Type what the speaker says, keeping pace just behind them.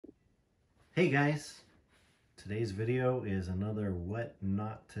Hey guys, today's video is another what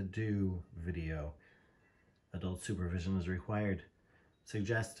not to do video. Adult supervision is required,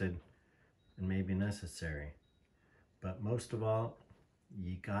 suggested, and may be necessary. But most of all,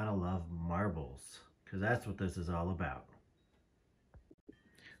 you gotta love marbles, because that's what this is all about.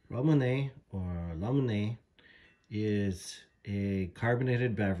 Ramune or Ramune is a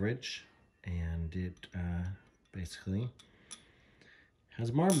carbonated beverage, and it basically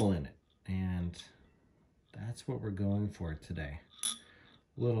has marble in it. And that's what we're going for today.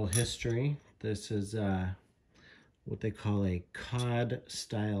 Little history. This is what they call a cod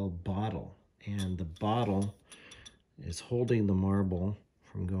style bottle. And the bottle is holding the marble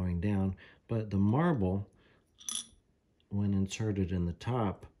from going down. But the marble, when inserted in the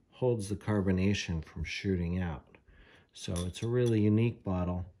top, holds the carbonation from shooting out. So it's a really unique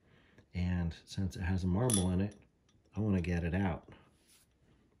bottle. And since it has a marble in it, I want to get it out.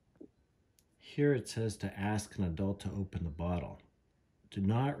 Here it says to ask an adult to open the bottle. Do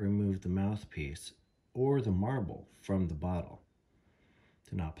not remove the mouthpiece or the marble from the bottle.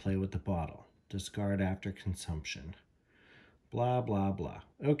 Do not play with the bottle. Discard after consumption. Blah, blah, blah.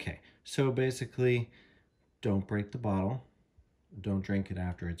 Okay, so basically, don't break the bottle. Don't drink it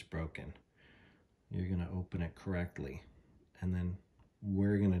after it's broken. You're going to open it correctly. And then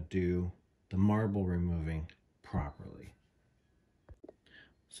we're going to do the marble removing properly.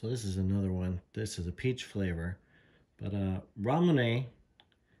 So this is another one. This is a peach flavor. But Ramune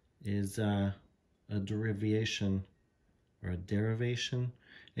is a derivation or a derivation.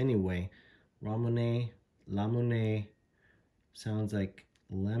 Anyway, Ramune sounds like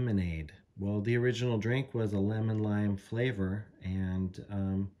lemonade. Well, the original drink was a lemon lime flavor,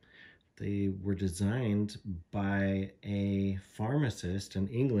 and they were designed by a pharmacist in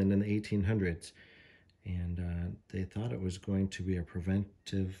England in the 1800s. And they thought it was going to be a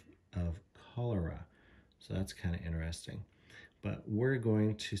preventive of cholera. So that's kind of interesting. But we're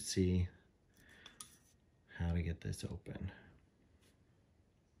going to see how to get this open.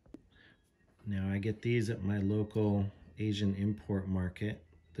 Now I get these at my local Asian import market.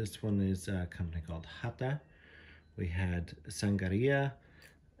 This one is a company called Hata. We had Sangaria,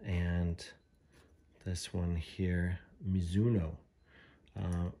 and this one here, Mizuno.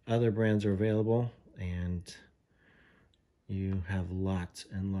 Other brands are available, and you have lots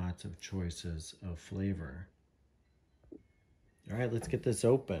and lots of choices of flavor. All right, let's get this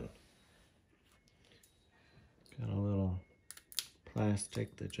open. Got a little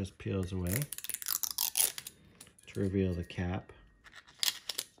plastic that just peels away to reveal the cap.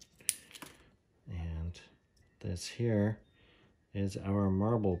 And this here is our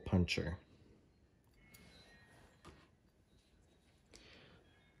marble puncher.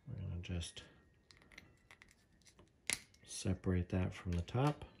 We're gonna just separate that from the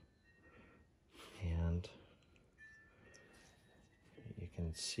top, and you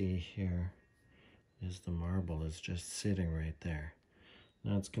can see here is the marble is just sitting right there.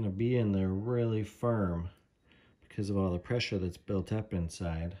 Now it's going to be in there really firm because of all the pressure that's built up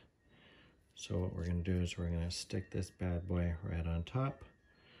inside. So what we're going to do is we're going to stick this bad boy right on top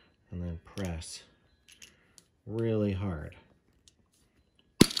and then press really hard.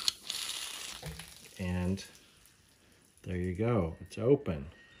 And there you go, it's open.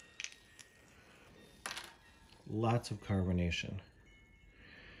 Lots of carbonation.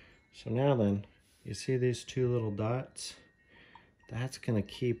 So now then, you see these two little dots? That's going to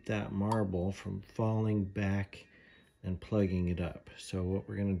keep that marble from falling back and plugging it up. So what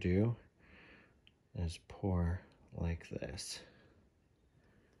we're going to do is pour like this.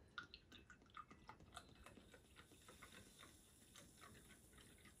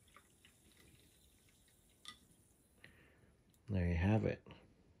 There you have it.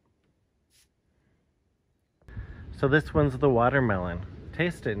 So this one's the watermelon.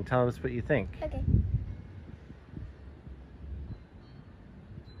 Taste it and tell us what you think. Okay.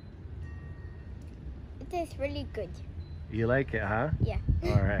 It tastes really good. You like it, huh? Yeah.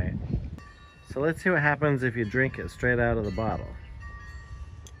 All right. So let's see what happens if you drink it straight out of the bottle.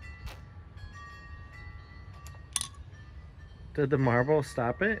 Did the marble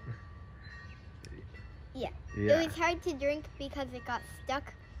stop it? Yeah. Yeah. It was hard to drink because it got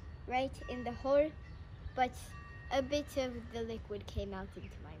stuck right in the hole, but a bit of the liquid came out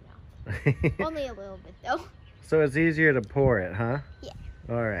into my mouth. Only a little bit though. So it's easier to pour it, huh? Yeah.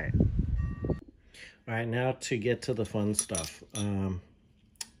 All right. All right, now to get to the fun stuff.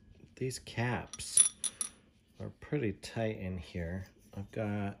 These caps are pretty tight in here. I've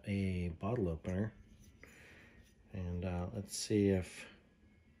got a bottle opener, and let's see if,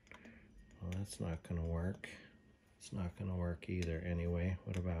 well, that's not gonna work. It's not gonna work either anyway.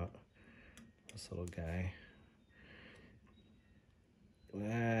 What about this little guy.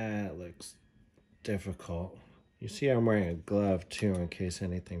 That looks difficult. You see I'm wearing a glove too in case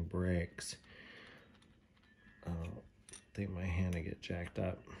anything breaks. I think my hand will get jacked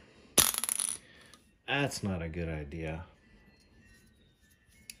up. That's not a good idea.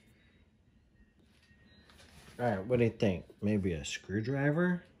 All right, what do you think? Maybe a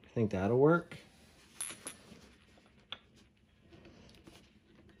screwdriver? You think that'll work?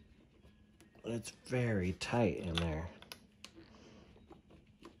 It's very tight in there.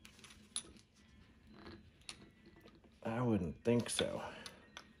 I wouldn't think so.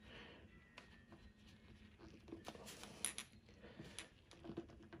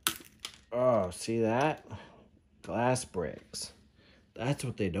 Oh, see that? Glass breaks. That's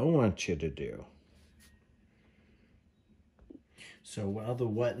what they don't want you to do. So while the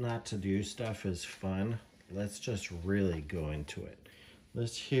what not to do stuff is fun, let's just really go into it.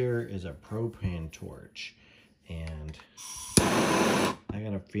 This here is a propane torch, and I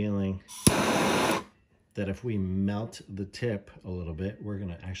got a feeling that if we melt the tip a little bit, we're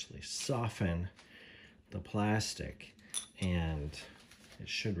gonna actually soften the plastic, and it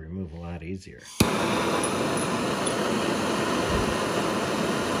should remove a lot easier.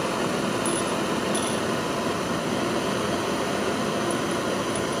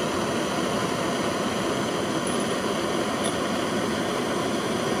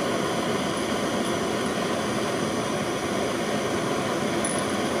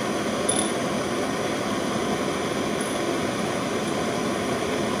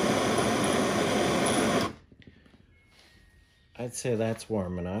 I'd say that's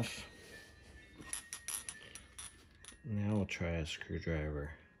warm enough. Now we'll try a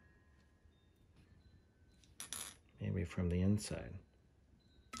screwdriver. Maybe from the inside.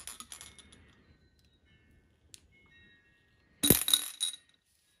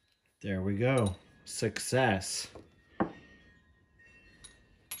 There we go. Success.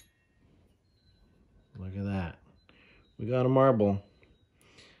 Look at that. We got a marble.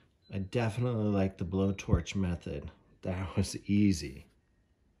 I definitely like the blowtorch method. That was easy.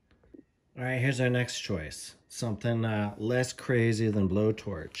 All right, here's our next choice. Something less crazy than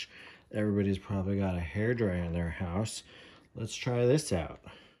blowtorch. Everybody's probably got a hairdryer in their house. Let's try this out.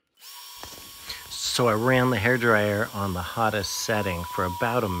 So I ran the hairdryer on the hottest setting for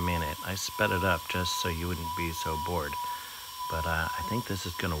about a minute. I sped it up just so you wouldn't be so bored. But I think this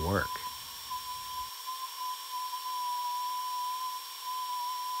is gonna work.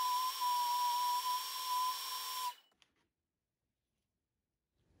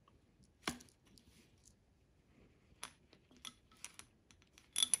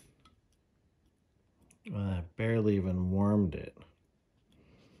 Well, I barely even warmed it.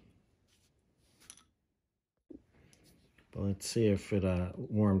 But let's see if it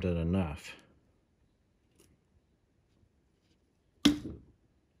warmed it enough.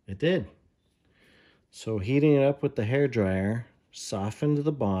 It did. So heating it up with the hairdryer softened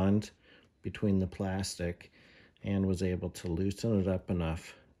the bond between the plastic and was able to loosen it up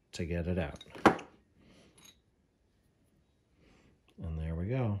enough to get it out. And there we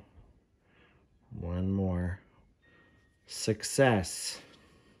go. One more. Success.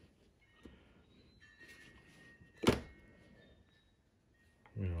 A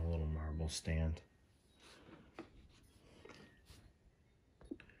little marble stand.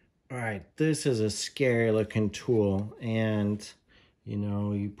 All right, this is a scary looking tool, and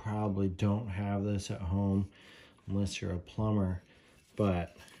you probably don't have this at home unless you're a plumber,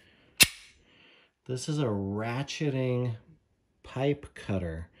 but this is a ratcheting pipe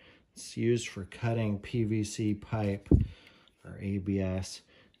cutter. It's used for cutting PVC pipe or ABS,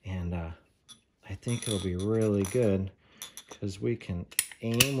 and I think it'll be really good because we can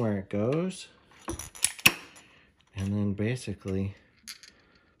aim where it goes and then basically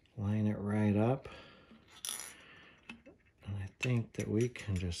line it right up. And I think that we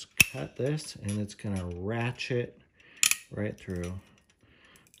can just cut this and it's gonna ratchet right through.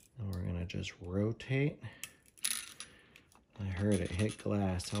 And we're gonna just rotate. I heard it hit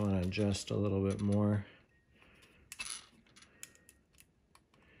glass. I want to adjust a little bit more.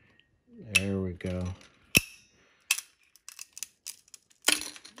 There we go.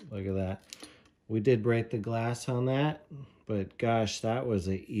 Look at that. We did break the glass on that, but gosh, that was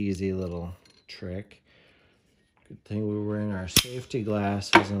an easy little trick. Good thing we were in our safety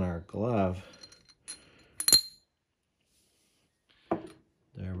glasses and our glove.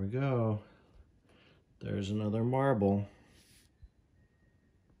 There we go. There's another marble.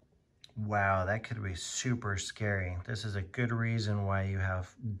 Wow, that could be super scary. This is a good reason why you have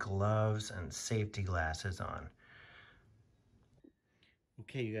gloves and safety glasses on.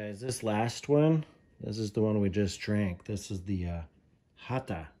 Okay, you guys, this last one, this is the one we just drank. This is the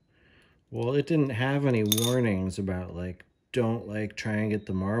Hata. Well, it didn't have any warnings about, like, don't, like, try and get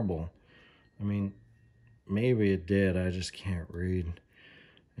the marble. I mean, maybe it did. I just can't read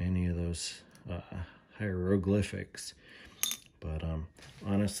any of those hieroglyphics. But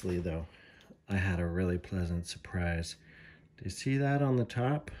honestly, though, I had a really pleasant surprise. Do you see that on the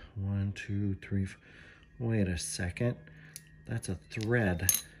top? 1, 2, 3, wait a second. That's a thread.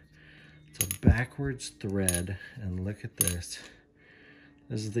 It's a backwards thread. And look at this.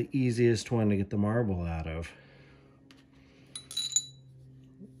 This is the easiest one to get the marble out of.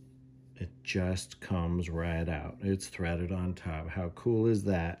 It just comes right out. It's threaded on top. How cool is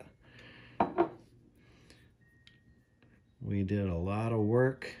that? We did a lot of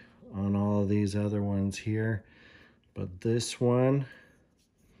work on all of these other ones here, but this one,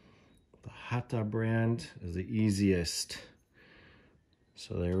 the Hata brand, is the easiest.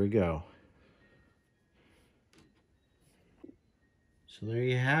 So there we go. So there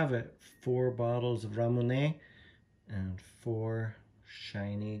you have it. 4 bottles of Ramune and 4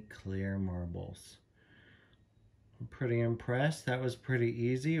 shiny clear marbles. I'm pretty impressed. That was pretty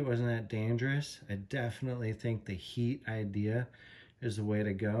easy. It wasn't that dangerous. I definitely think the heat idea is the way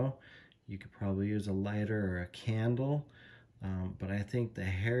to go. You could probably use a lighter or a candle, but I think the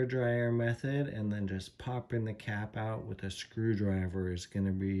hairdryer method and then just popping the cap out with a screwdriver is going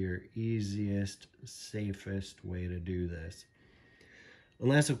to be your easiest, safest way to do this.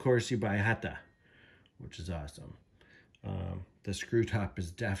 Unless, of course, you buy Hata, which is awesome. The screw top is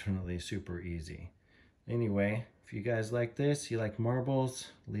definitely super easy. Anyway, if you guys like this, you like marbles,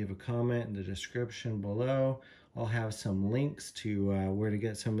 leave a comment in the description below. I'll have some links to where to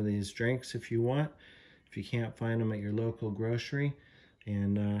get some of these drinks if you want. If you can't find them at your local grocery.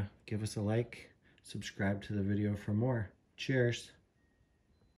 And give us a like, subscribe to the video for more. Cheers.